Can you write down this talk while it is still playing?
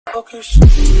What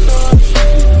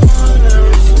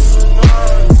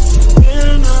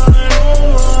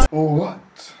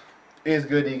is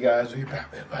good, you guys? We back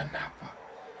with another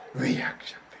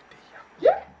reaction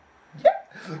video. Yeah.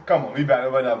 Come on, we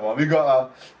back with another one. We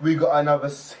got another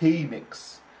C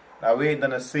mix. Now we ain't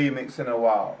done a C mix in a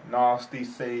while. Nasty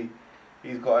C.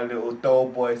 He's got a little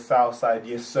Doeboy Southside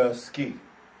Yessirski.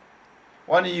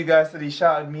 One of you guys said he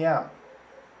shouted me out.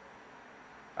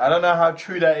 I don't know how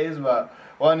true that is, but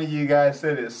one of you guys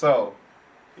said it. So,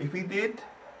 if he did,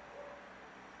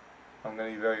 I'm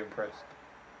gonna be very impressed.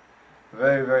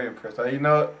 Very, very impressed. You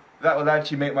know, that would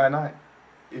actually make my night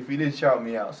if he did shout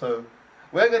me out. So,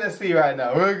 we're gonna see right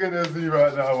now. We're gonna see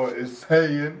right now what he's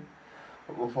saying.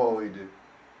 But before we do,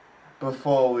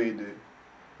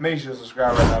 make sure you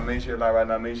subscribe right now. Make sure you like right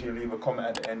now. Make sure you leave a comment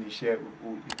at the end. You share it with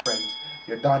all your friends.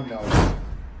 You're done now.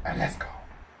 And let's go.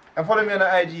 And follow me on the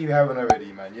IG if you haven't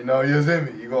already, man. You know, you see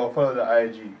me. You gotta follow the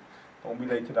IG. Don't be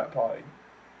late to that party.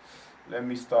 Let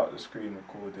me start the screen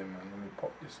recording, man. Let me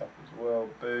pop this up as well.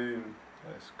 Boom.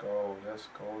 Let's go. Let's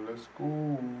go. Let's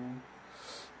go.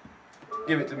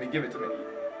 Give it to me. Give it to me.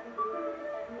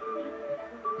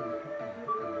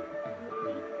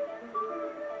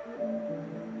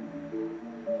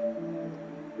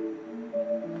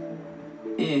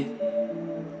 Yeah.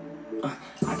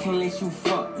 I can't let you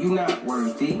fuck, you not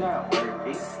worthy.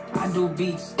 I do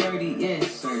beats 30,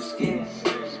 Yessirski.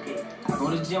 I go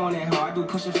to gym on that hoe, I do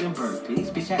push-ups and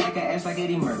burpees. Bitch, I act a ass like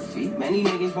Eddie Murphy. Many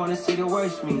niggas wanna see the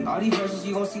worst me. All these verses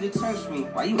you gon' see the turf me.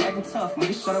 Why you acting tough?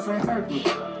 Niggas shut up and hurt me.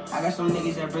 I got some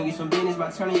niggas that bring you some business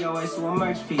by turning your ass to a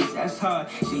merch piece. That's hard.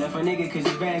 She left a nigga cause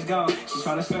his band's gone. She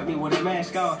tryna slurp me with a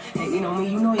mask on. Hey, you know me,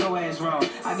 you know your ass wrong.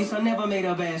 I guess I never made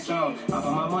a bad song. I'm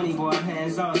on my money, boy, I'm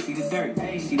hands on. See the dirt,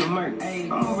 hey, see the murk. Hey,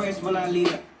 I'ma rest when I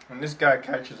leave it. And this guy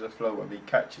catches a flow when he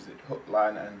catches it. Hook,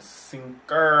 line, and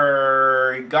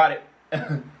sinker. He got it.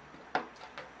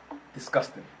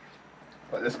 Disgusting.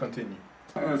 But let's continue.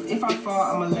 If I fall,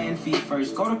 I'ma land feet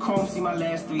first. Go to Chrome, see my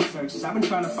last 3 searches. I've been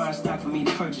trying to find stock for me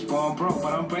to purchase. Boy, I'm broke,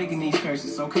 but I'm breaking these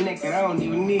curses. So connected, I don't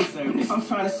even need service. If I'm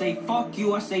trying to say fuck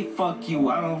you, I say fuck you.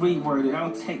 I don't reword it, I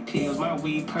don't take pills. My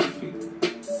weed perfect.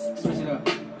 Switch it up.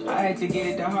 I had to get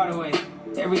it the harder way.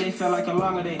 Every day felt like a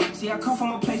longer day. See, I come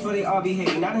from a place where they all be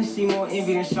hating. I done see more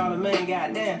envy than Charlamagne.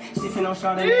 Goddamn, sipping on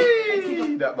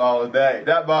Chardonnay. That ball was dead.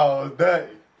 That ball was dead.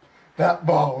 That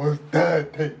ball was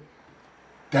dead.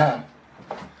 Damn.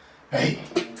 Hey,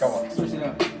 come on. Switch it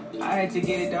up. I had to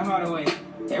get it the harder way.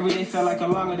 Every day felt like a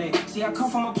longer day. See, I come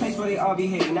from a place where they all be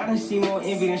hating. I done see more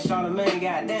envy than Charlamagne.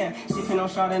 Goddamn, sipping on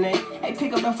Chardonnay. Hey,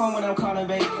 pick up the phone when I'm calling,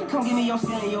 babe. Come give me your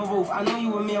ceiling, your roof. I know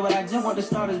you a meal, but I just want the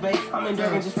starters, babe. I'm in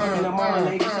Durban just fucking the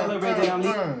marmalade. Celebrate that I'm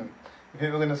leaving. You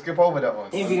think we're gonna skip over that one?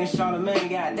 Envy than Charlamagne,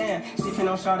 goddamn, sipping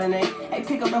on Chardonnay. Hey,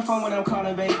 pick up the phone when I'm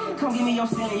calling, babe. Come give me your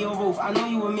ceiling, your roof. I know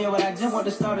you a meal, but I just want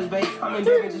the starters, babe. I'm in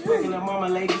Durban just fucking the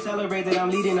marmalade. Celebrate that I'm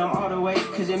leading them all the way.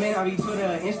 Cause it may not be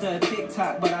Twitter, Insta, or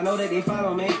TikTok, but I know that they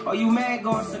follow me. Oh, you mad?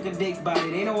 Go and suck a dick by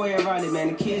it. Ain't no way around it, man.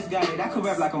 The kids got it. I could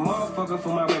rap like a motherfucker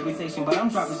for my reputation, but I'm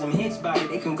dropping some hits by it.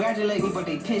 They congratulate me, but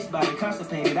they pissed by it.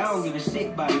 Constipated, I don't give a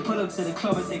shit by it. Pull up to the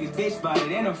club and take his bitch by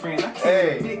it. And her friends, I can't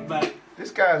get big by it. This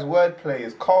guy's wordplay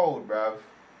is cold, bruv.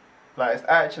 Like, it's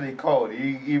actually cold.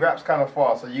 He raps kind of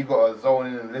fast, so you gotta zone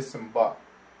in and listen, but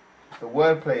the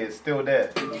wordplay is still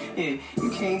there. Yeah, you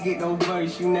can't get no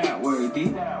verse, you not worthy.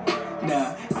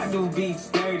 Nah, I do beats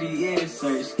 30,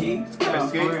 Yessirski. Oh,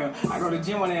 for real. I go to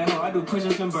gym on that hoe, I do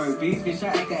push-ups and burpees. Bitch, I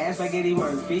act a ass like Eddie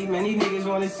Murphy. Many niggas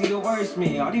wanna see the worst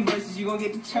me. All these verses you gon'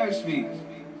 get to church me.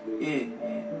 Yeah.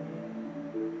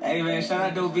 Hey, man, shout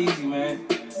out Doeboy, man.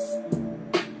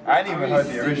 I ain't even heard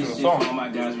the original song. All my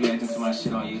guys reacting to my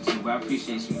shit on YouTube. I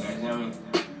appreciate you guys, you know what I mean?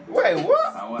 Wait,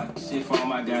 what? I watch shit for all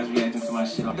my guys reacting to my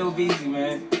shit on Doeboy,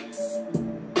 man.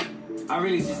 I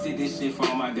really just did this shit for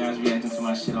all my guys reacting to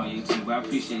my shit on YouTube. I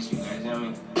appreciate you guys, you know what I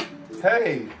mean?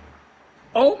 Hey.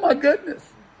 Oh my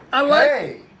goodness. I like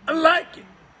it. I like it.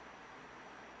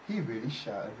 He really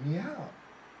shouted me out.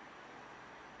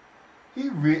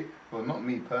 Well, not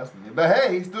me personally, but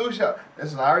hey, he still shot.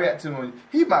 Listen, I react to him on.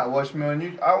 He might watch me on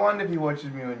YouTube. I wonder if he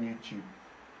watches me on YouTube.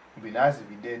 It'd be nice if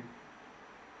he did.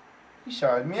 He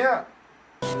shouted me out.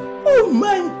 Oh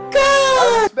my God!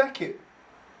 I respect it.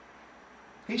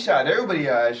 He shouted everybody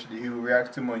out actually who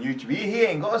reacts to him on YouTube. He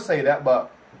ain't gotta say that,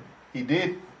 but he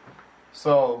did.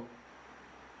 So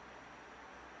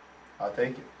I'll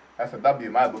take it. That's a W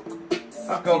in my book.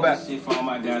 Let's go back. Shit for all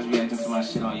my guys reacting to my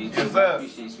shit on YouTube. Yes, sir. I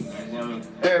appreciate you guys, you know what I mean?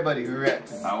 Everybody who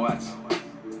reacts. I watch.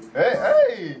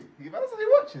 Hey, he actually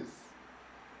watches.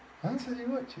 Actually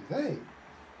watches, hey.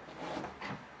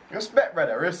 Respect,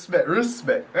 brother,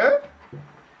 respect, huh?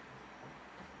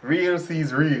 Real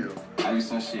sees real. I do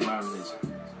some shit my religion.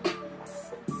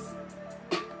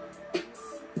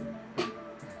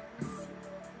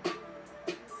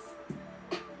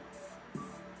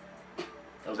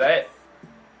 Was that it?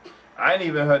 I ain't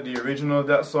even heard the original of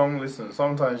that song. Listen,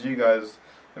 sometimes you guys,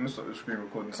 let me stop the screen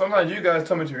recording. Sometimes you guys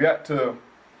tell me to react to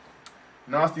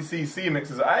Nasty CC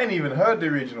mixes. I ain't even heard the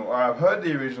original, or I've heard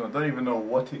the original, don't even know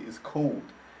what it is called.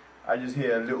 I just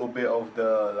hear a little bit of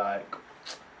the, like,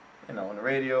 you know, on the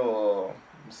radio or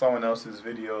someone else's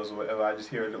videos or whatever. I just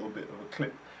hear a little bit of a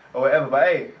clip or whatever. But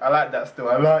hey, I like that still.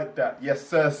 I like that.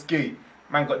 Yessirski.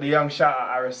 Man got the young shout out.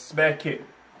 I respect it.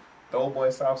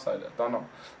 Doeboy, Southside. I don't know.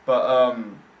 But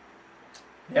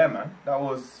yeah, man, that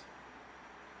was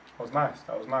nice.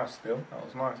 That was nice still. That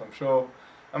was nice.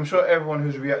 I'm sure everyone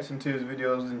who's reacting to his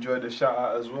videos enjoyed the shout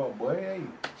out as well. Boy, hey.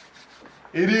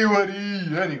 It is what it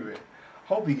is. Anyway,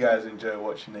 hope you guys enjoy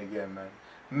watching again, man.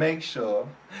 Make sure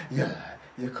you like,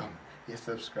 you comment, you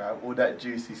subscribe, all that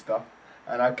juicy stuff.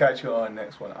 And I'll catch you on the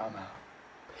next one. I'm out.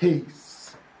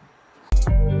 Peace.